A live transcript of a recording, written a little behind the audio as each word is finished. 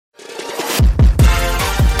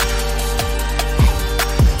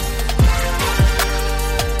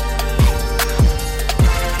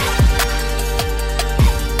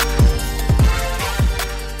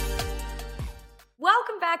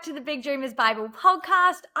the Big Dreamers Bible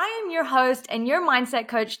podcast. I am your host and your mindset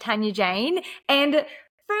coach, Tanya Jane. And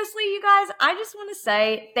firstly, you guys, I just want to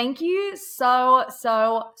say thank you so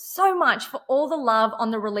much for all the love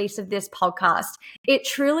on the release of this podcast. It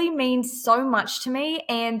truly means so much to me,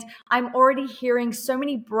 and I'm already hearing so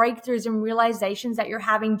many breakthroughs and realizations that you're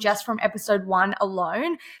having just from episode 1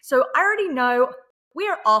 alone. So I already know we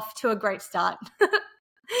are off to a great start.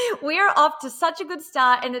 We are off to such a good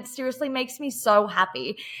start, and it seriously makes me so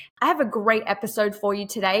happy. I have a great episode for you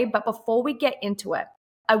today, but before we get into it,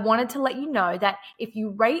 I wanted to let you know that if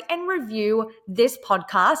you rate and review this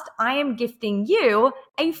podcast, I am gifting you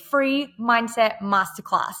a free mindset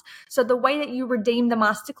masterclass. So the way that you redeem the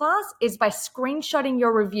masterclass is by screenshotting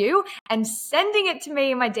your review and sending it to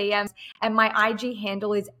me in my DMs, and my IG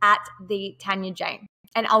handle is at the Tanya Jane,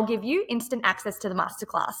 and I'll give you instant access to the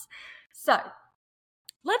masterclass. So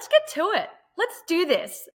let's get to it. Let's do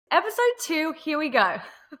this. Episode 2, here we go.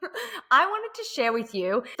 I wanted to share with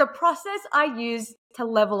you the process I use to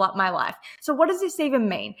level up my life. So what does this even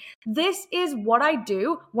mean? This is what I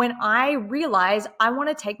do when I realize I want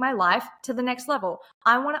to take my life to the next level.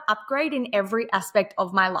 I want to upgrade in every aspect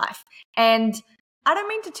of my life. And I don't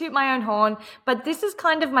mean to toot my own horn, but this is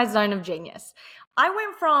kind of my zone of genius. I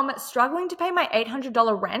went from struggling to pay my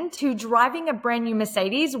 $800 rent to driving a brand new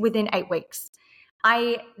Mercedes within 8 weeks.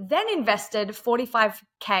 I then invested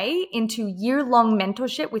 $45K into year-long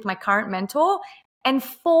mentorship with my current mentor. And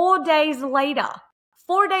 4 days later,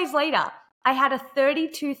 I had a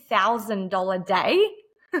 $32,000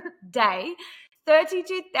 day,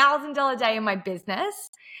 $32,000 day in my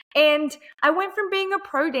business. And I went from being a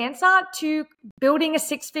pro dancer to building a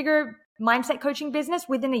 6-figure mindset coaching business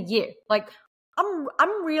within a year. Like,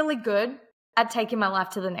 I'm really good at taking my life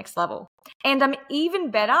to the next level. And I'm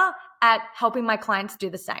even better at helping my clients do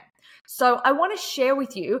the same. So I want to share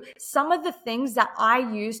with you some of the things that I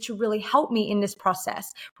use to really help me in this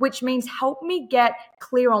process, which means help me get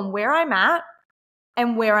clear on where I'm at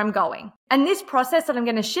and where I'm going. And this process that I'm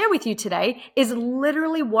going to share with you today is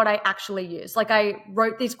literally what I actually use. Like, I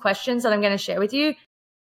wrote these questions that I'm going to share with you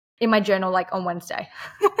in my journal like on Wednesday.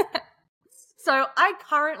 So I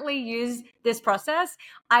currently use this process.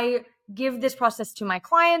 I give this process to my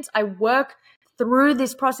clients. I work through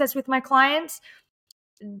this process with my clients,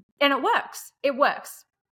 and it works. It works.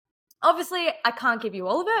 Obviously, I can't give you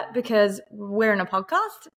all of it because we're in a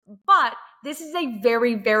podcast, but this is a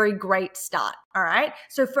very, very great start. All right.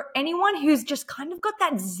 So for anyone who's just kind of got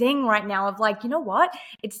that zing right now of like, you know what?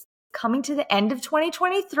 It's coming to the end of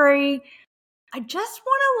 2023. I just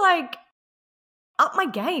want to up my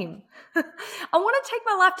game. I want to take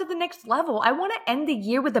my life to the next level. I want to end the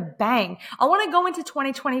year with a bang. I want to go into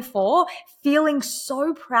 2024 feeling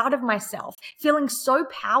so proud of myself, feeling so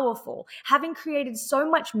powerful, having created so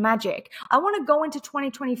much magic. I want to go into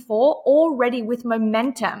 2024 already with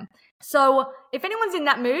momentum. So if anyone's in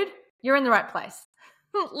that mood, you're in the right place.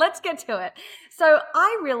 Let's get to it. So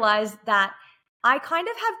I realized that I kind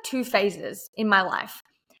of have 2 phases in my life.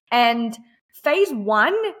 And phase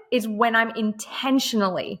 1 is when I'm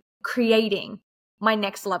intentionally creating my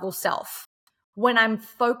next level self, when I'm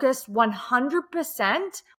focused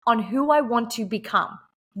 100% on who I want to become.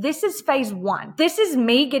 This is phase 1. This is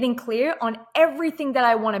me getting clear on everything that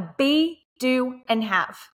I want to be, do, and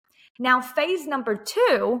have. Now, phase number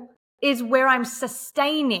 2 is where I'm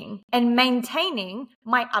sustaining and maintaining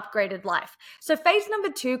my upgraded life. So phase number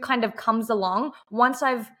 2 kind of comes along once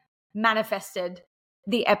I've manifested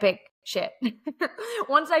the epic shit.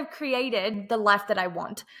 Once I've created the life that I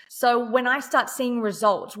want. So when I start seeing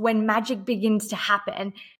results, when magic begins to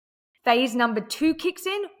happen, phase number 2 kicks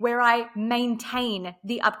in where I maintain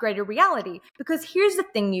the upgraded reality. Because here's the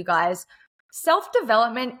thing, you guys,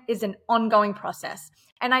 self-development is an ongoing process.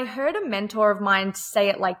 And I heard a mentor of mine say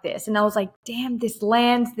it like this, and I was like, damn, this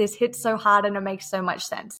lands, this hits so hard, and it makes so much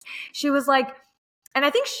sense. She was like, and I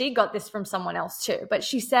think she got this from someone else too, but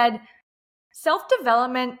she said,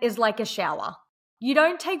 self-development is like a shower. You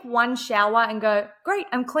don't take one shower and go, great,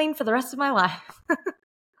 I'm clean for the rest of my life.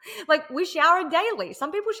 Like, we shower daily.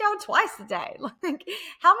 Some people shower twice a day. Like,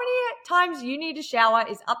 how many times you need to shower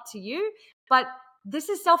is up to you, but this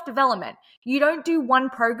is self-development. You don't do one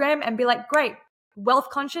program and be like, great, wealth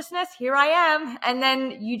consciousness, here I am. And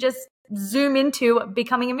then you just zoom into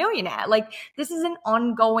becoming a millionaire. Like, this is an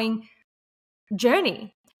ongoing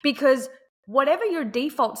journey, because whatever your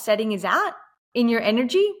default setting is at in your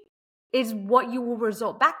energy is what you will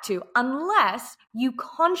resort back to, unless you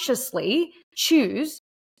consciously choose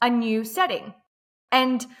a new setting.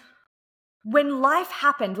 And when life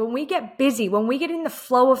happens, when we get busy, when we get in the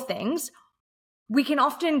flow of things, we can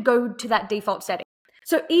often go to that default setting.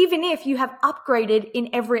 So even if you have upgraded in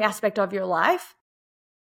every aspect of your life,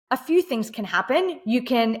 a few things can happen. You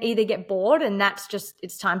can either get bored and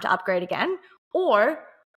it's time to upgrade again, or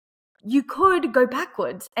you could go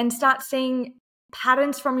backwards and start seeing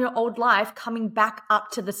patterns from your old life coming back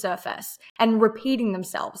up to the surface and repeating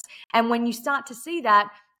themselves. And when you start to see that,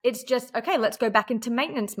 it's just, okay, let's go back into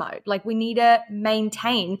maintenance mode. Like, we need to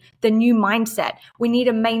maintain the new mindset. We need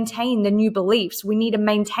to maintain the new beliefs. We need to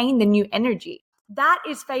maintain the new energy. That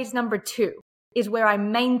is phase number 2, is where I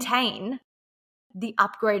maintain the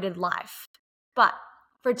upgraded life. But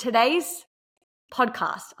for today's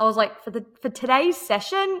podcast, I was like, for today's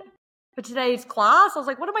session, for today's class, I was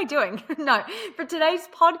like, what am I doing? No, for today's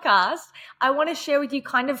podcast, I want to share with you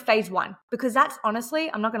kind of phase 1, because that's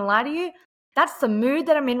honestly, I'm not going to lie to you, that's the mood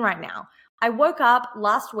that I'm in right now. I woke up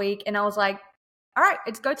last week and I was like, all right,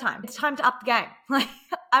 it's go time. It's time to up the game. Like,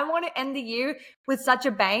 I want to end the year with such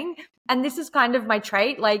a bang. And this is kind of my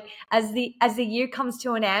trait. Like, as the year comes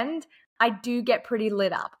to an end, I do get pretty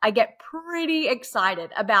lit up. I get pretty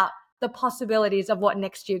excited about the possibilities of what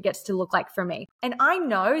next year gets to look like for me. And I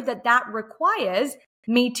know that requires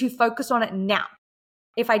me to focus on it now.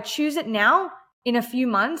 If I choose it now, in a few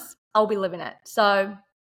months, I'll be living it. So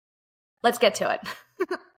let's get to it.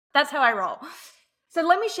 That's how I roll. So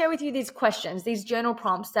let me share with you these questions, these journal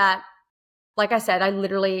prompts that, like I said, I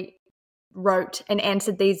literally wrote and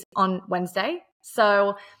answered these on Wednesday.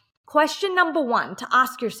 So question number 1 to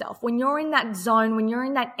ask yourself when you're in that zone, when you're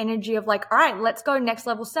in that energy of like, all right, let's go next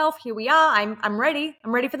level self. Here we are. I'm ready.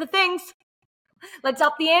 I'm ready for the things. Let's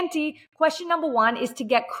up the ante. Question number 1 is to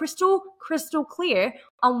get crystal clear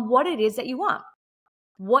on what it is that you want.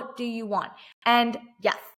 What do you want? And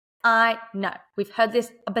yes, I know we've heard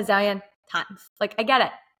this a bazillion times. Like, I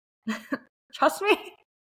get it. Trust me.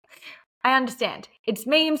 I understand. It's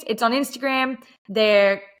memes. It's on Instagram.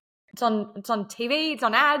 It's on TV. It's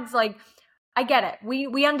on ads. Like, I get it.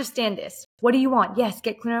 We understand this. What do you want? Yes,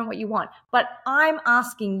 get clear on what you want. But I'm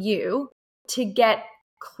asking you to get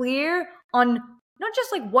clear on not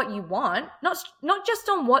just like what you want, not just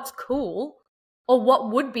on what's cool or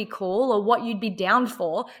what would be cool or what you'd be down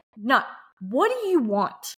for. No, what do you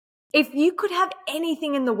want? If you could have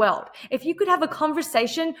anything in the world, if you could have a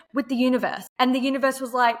conversation with the universe and the universe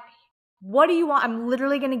was like, what do you want? I'm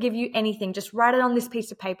literally going to give you anything. Just write it on this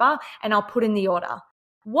piece of paper and I'll put in the order.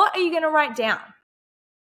 What are you going to write down?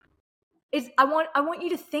 I want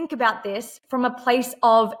you to think about this from a place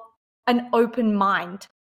of an open mind.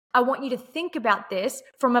 I want you to think about this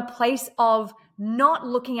from a place of not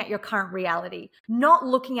looking at your current reality, not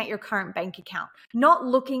looking at your current bank account, not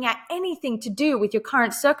looking at anything to do with your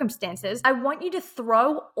current circumstances. I want you to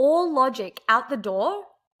throw all logic out the door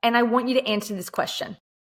and I want you to answer this question.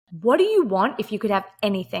 What do you want if you could have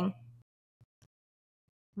anything?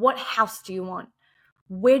 What house do you want?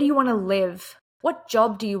 Where do you want to live? What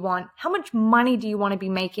job do you want? How much money do you want to be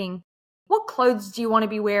making? What clothes do you want to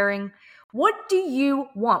be wearing? What do you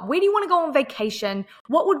want? Where do you want to go on vacation?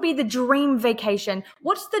 What would be the dream vacation?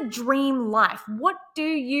 What's the dream life? What do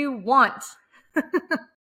you want?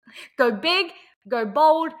 Go big, go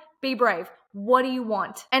bold, be brave. What do you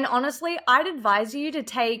want? And honestly, I'd advise you to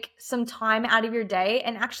take some time out of your day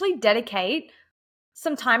and actually dedicate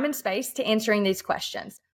some time and space to answering these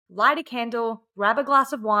questions. Light a candle, grab a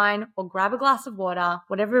glass of wine, or grab a glass of water,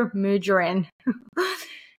 whatever mood you're in.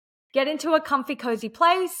 Get into a comfy, cozy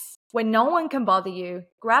place where no one can bother you.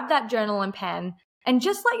 Grab that journal and pen and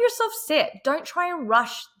just let yourself sit. Don't try and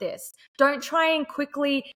rush this. Don't try and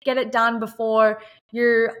quickly get it done before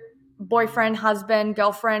your boyfriend, husband,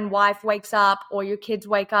 girlfriend, wife wakes up or your kids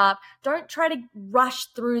wake up. Don't try to rush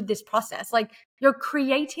through this process. Like, you're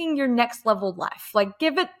creating your next level life. Like,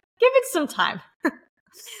 give it some time. Let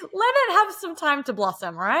it have some time to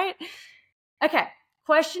blossom, right? Okay,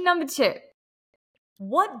 question number 2.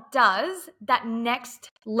 What does that next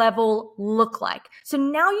level look like? So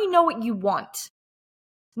now you know what you want.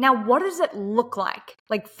 Now, what does it look like?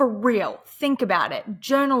 Like, for real, think about it,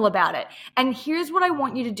 journal about it. And here's what I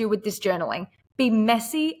want you to do with this journaling. Be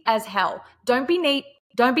messy as hell. Don't be neat.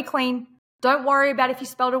 Don't be clean. Don't worry about if you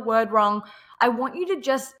spelled a word wrong. I want you to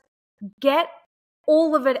just get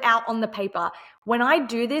all of it out on the paper. When I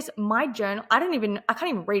do this, my journal, I can't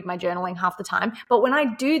even read my journaling half the time, but when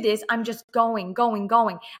I do this, I'm just going.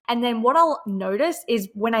 And then what I'll notice is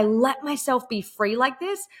when I let myself be free like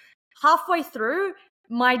this, halfway through,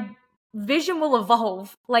 my vision will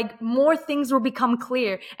evolve. Like, more things will become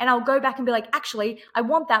clear and I'll go back and be like, actually, I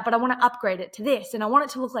want that, but I want to upgrade it to this and I want it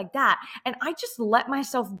to look like that. And I just let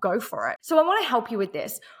myself go for it. So I want to help you with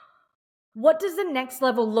this. What does the next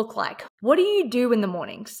level look like? What do you do in the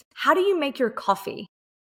mornings? How do you make your coffee?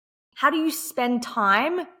 How do you spend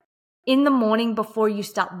time in the morning before you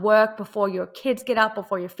start work, before your kids get up,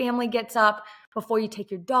 before your family gets up, before you take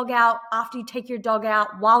your dog out, after you take your dog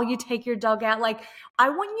out, while you take your dog out? Like, I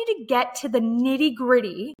want you to get to the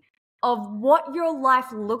nitty-gritty of what your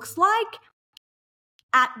life looks like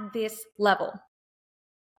at this level.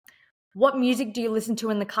 What music do you listen to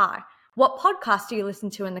in the car? What podcast do you listen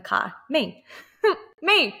to in the car? Me.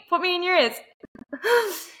 Me. Put me in your ears.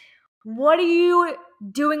 What are you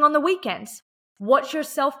doing on the weekends? What's your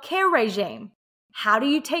self-care regime? How do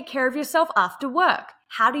you take care of yourself after work?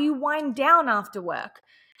 How do you wind down after work?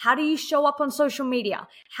 How do you show up on social media?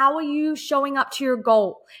 How are you showing up to your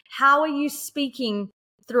goal? How are you speaking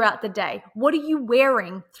throughout the day? What are you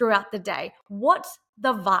wearing throughout the day? What's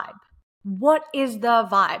the vibe? What is the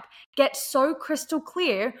vibe? Get so crystal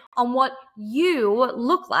clear on what you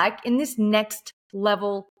look like in this next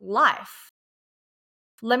level life.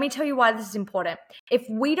 Let me tell you why this is important. If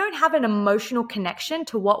we don't have an emotional connection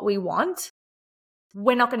to what we want,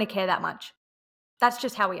 we're not going to care that much. That's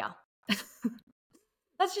just how we are.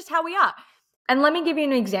 That's just how we are. And let me give you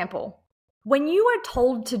an example. When you are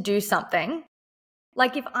told to do something,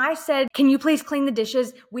 like if I said, can you please clean the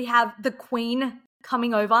dishes? We have the queen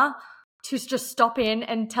coming over to just stop in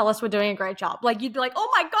and tell us we're doing a great job. Like you'd be like, oh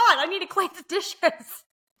my God, I need to clean the dishes.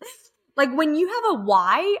 Like when you have a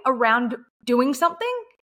why around doing something,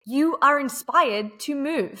 you are inspired to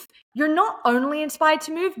move. You're not only inspired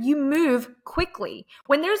to move, you move quickly.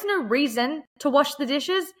 When there's no reason to wash the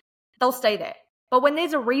dishes, they'll stay there. But when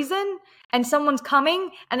there's a reason and someone's coming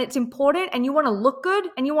and it's important and you want to look good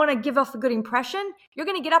and you want to give off a good impression, you're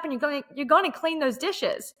going to get up and you're going to clean those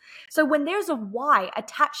dishes. So when there's a why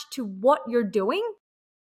attached to what you're doing,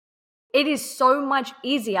 it is so much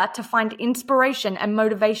easier to find inspiration and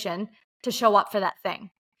motivation to show up for that thing.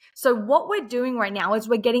 So what we're doing right now is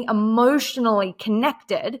we're getting emotionally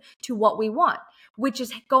connected to what we want, which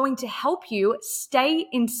is going to help you stay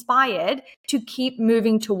inspired to keep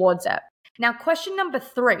moving towards it. Now, question number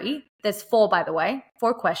 3, there's 4, by the way,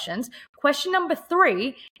 4 questions. Question number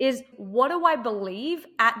 3 is, what do I believe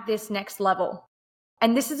at this next level?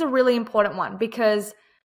 And this is a really important one because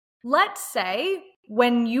let's say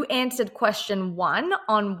when you answered question 1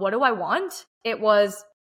 on what do I want, it was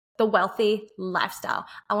the wealthy lifestyle.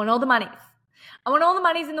 I want all the money. I want all the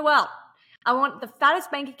monies in the world. I want the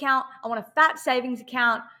fattest bank account. I want a fat savings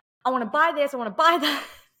account. I want to buy this. I want to buy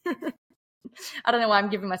that. I don't know why I'm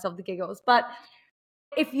giving myself the giggles, but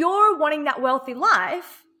if you're wanting that wealthy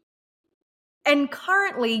life and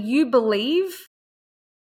currently you believe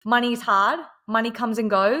money is hard, money comes and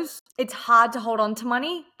goes, it's hard to hold on to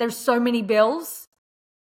money, there's so many bills,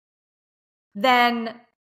 then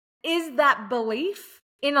is that belief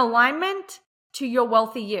in alignment to your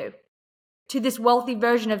wealthy you, to this wealthy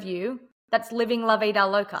version of you that's living la vida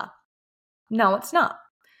loca? No, it's not.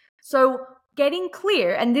 So getting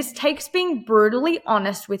clear, and this takes being brutally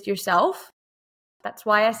honest with yourself. That's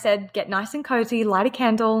why I said get nice and cozy, light a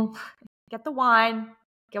candle, get the wine,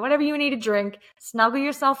 get whatever you need to drink, snuggle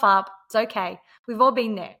yourself up. It's okay. We've all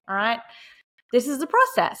been there, all right? This is the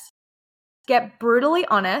process. Get brutally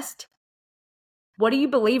honest. What do you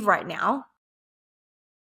believe right now?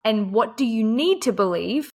 And what do you need to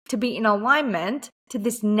believe to be in alignment to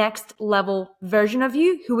this next level version of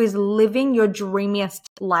you who is living your dreamiest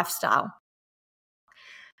lifestyle?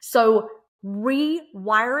 So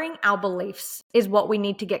rewiring our beliefs is what we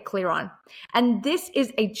need to get clear on. And this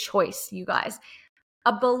is a choice, you guys.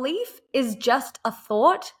 A belief is just a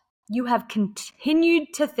thought you have continued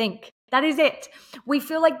to think. That is it. We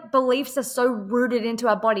feel like beliefs are so rooted into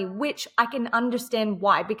our body, which I can understand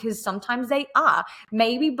why, because sometimes they are.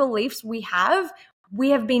 Maybe beliefs we have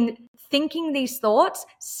been thinking these thoughts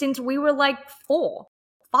since we were like 4,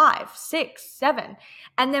 5, 6, 7.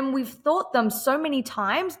 And then we've thought them so many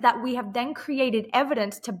times that we have then created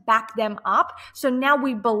evidence to back them up. So now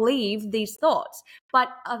we believe these thoughts. But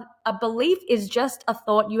a belief is just a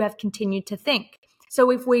thought you have continued to think.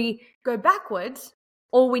 So if we go backwards,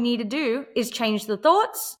 all we need to do is change the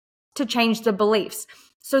thoughts to change the beliefs.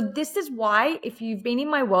 So this is why, if you've been in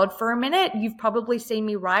my world for a minute, you've probably seen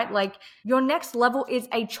me write, like, your next level is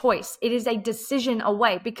a choice. It is a decision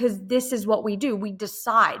away, because this is what we do. We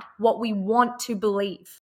decide what we want to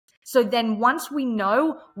believe. So then once we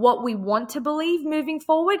know what we want to believe moving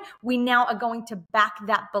forward, we now are going to back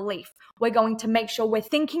that belief. We're going to make sure we're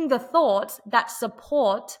thinking the thoughts that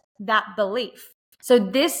support that belief. So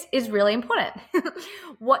this is really important.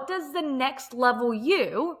 What does the next level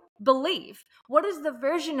you believe? What is the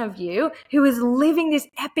version of you who is living this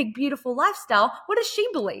epic, beautiful lifestyle? What does she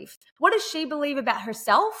believe? What does she believe about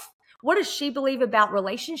herself? What does she believe about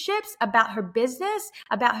relationships, about her business,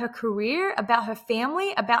 about her career, about her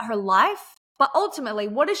family, about her life? But ultimately,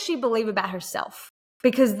 what does she believe about herself?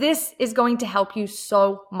 Because this is going to help you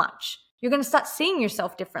so much. You're going to start seeing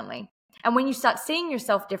yourself differently. And when you start seeing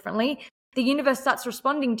yourself differently, the universe starts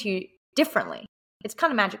responding to you differently. It's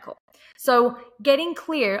kind of magical. So getting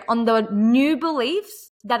clear on the new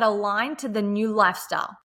beliefs that align to the new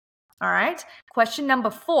lifestyle. All right. Question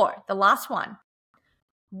number 4, the last one.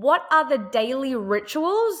 What are the daily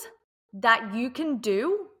rituals that you can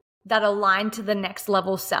do that align to the next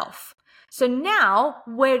level self? So now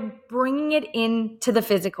we're bringing it into the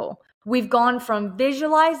physical. We've gone from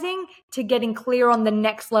visualizing to getting clear on the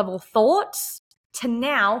next level thoughts to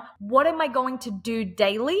now, what am I going to do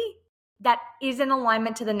daily that is in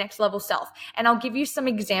alignment to the next level self? And I'll give you some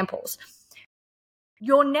examples.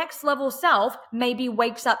 Your next level self maybe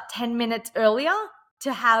wakes up 10 minutes earlier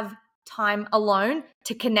to have time alone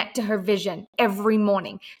to connect to her vision every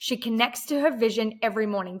morning. She connects to her vision every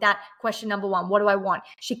morning. That question number 1, what do I want?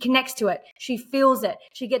 She connects to it. She feels it.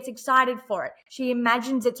 She gets excited for it. She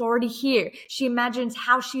imagines it's already here. She imagines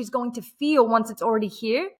how she's going to feel once it's already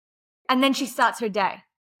here. And then she starts her day.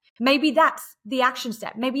 Maybe that's the action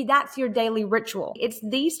step. Maybe that's your daily ritual. It's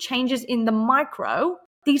these changes in the micro,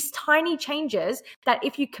 these tiny changes that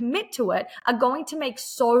if you commit to it are going to make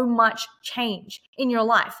so much change in your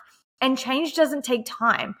life. And change doesn't take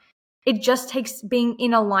time. It just takes being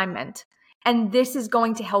in alignment. And this is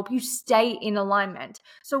going to help you stay in alignment.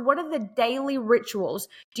 So what are the daily rituals?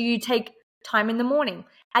 Do you take time in the morning?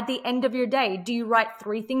 At the end of your day, do you write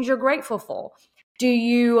 3 things you're grateful for? Do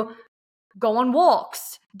you go on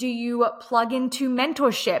walks? Do you plug into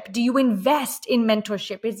mentorship? Do you invest in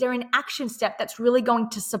mentorship? Is there an action step that's really going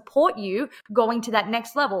to support you going to that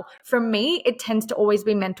next level? For me, it tends to always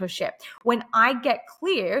be mentorship. When I get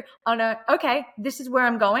clear on okay, this is where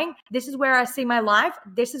I'm going. This is where I see my life.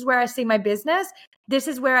 This is where I see my business. This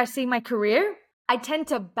is where I see my career. I tend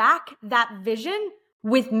to back that vision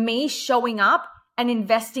with me showing up and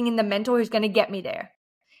investing in the mentor who's going to get me there.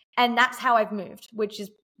 And that's how I've moved, which is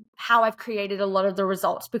how I've created a lot of the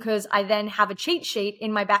results, because I then have a cheat sheet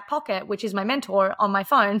in my back pocket, which is my mentor on my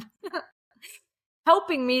phone,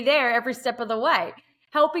 helping me there every step of the way,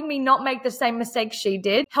 helping me not make the same mistakes she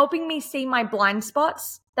did, helping me see my blind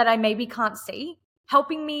spots that I maybe can't see,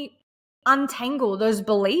 helping me untangle those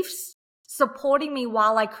beliefs, supporting me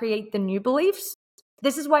while I create the new beliefs.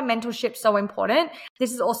 This is why mentorship is so important.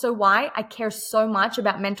 This is also why I care so much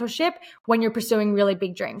about mentorship when you're pursuing really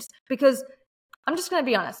big dreams, because I'm just going to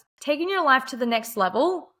be honest, taking your life to the next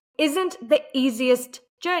level isn't the easiest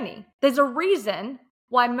journey. There's a reason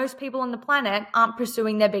why most people on the planet aren't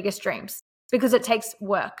pursuing their biggest dreams, because it takes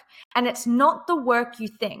work. And it's not the work you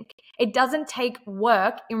think. It doesn't take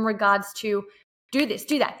work in regards to do this,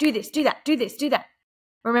 do that, do this, do that, do this, do that.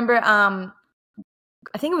 Remember,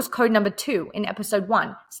 I think it was code number 2 in episode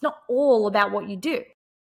 1. It's not all about what you do.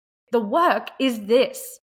 The work is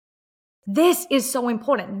this. This is so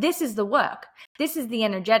important. This is the work. This is the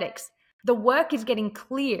energetics. The work is getting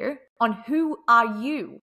clear on who are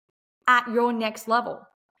you at your next level.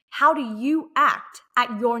 How do you act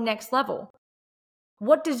at your next level?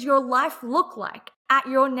 What does your life look like at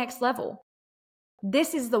your next level?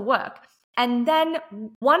 This is the work. And then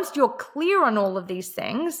once you're clear on all of these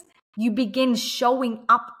things, you begin showing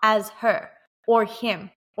up as her or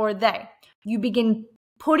him or they. You begin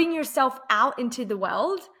putting yourself out into the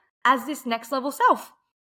world as this next level self.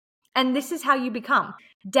 And this is how you become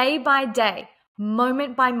day by day,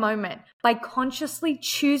 moment by moment, by consciously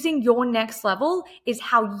choosing your next level is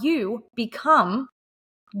how you become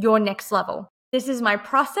your next level. This is my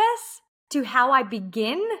process to how I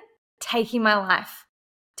begin taking my life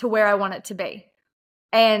to where I want it to be.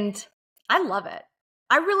 And I love it.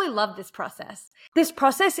 I really love this process. This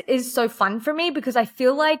process is so fun for me because I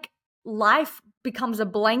feel like life becomes a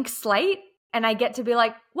blank slate and I get to be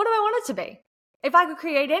like, what do I want it to be? If I could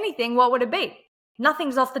create anything, what would it be?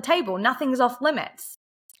 Nothing's off the table. Nothing's off limits.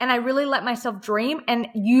 And I really let myself dream, and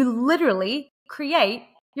you literally create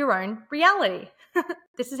your own reality.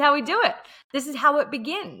 This is how we do it. This is how it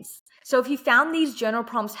begins. So if you found these journal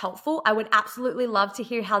prompts helpful, I would absolutely love to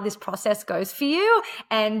hear how this process goes for you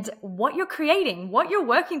and what you're creating, what you're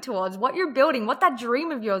working towards, what you're building, what that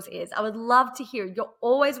dream of yours is. I would love to hear. You're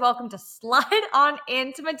always welcome to slide on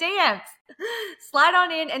into my DMs. Slide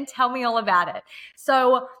on in and tell me all about it.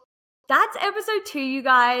 So that's episode 2, you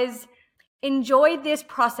guys. Enjoy this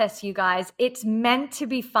process, you guys. It's meant to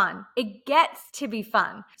be fun. It gets to be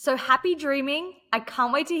fun. So happy dreaming. I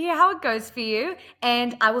can't wait to hear how it goes for you.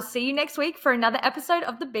 And I will see you next week for another episode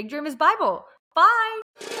of the Big Dreamers Bible. Bye.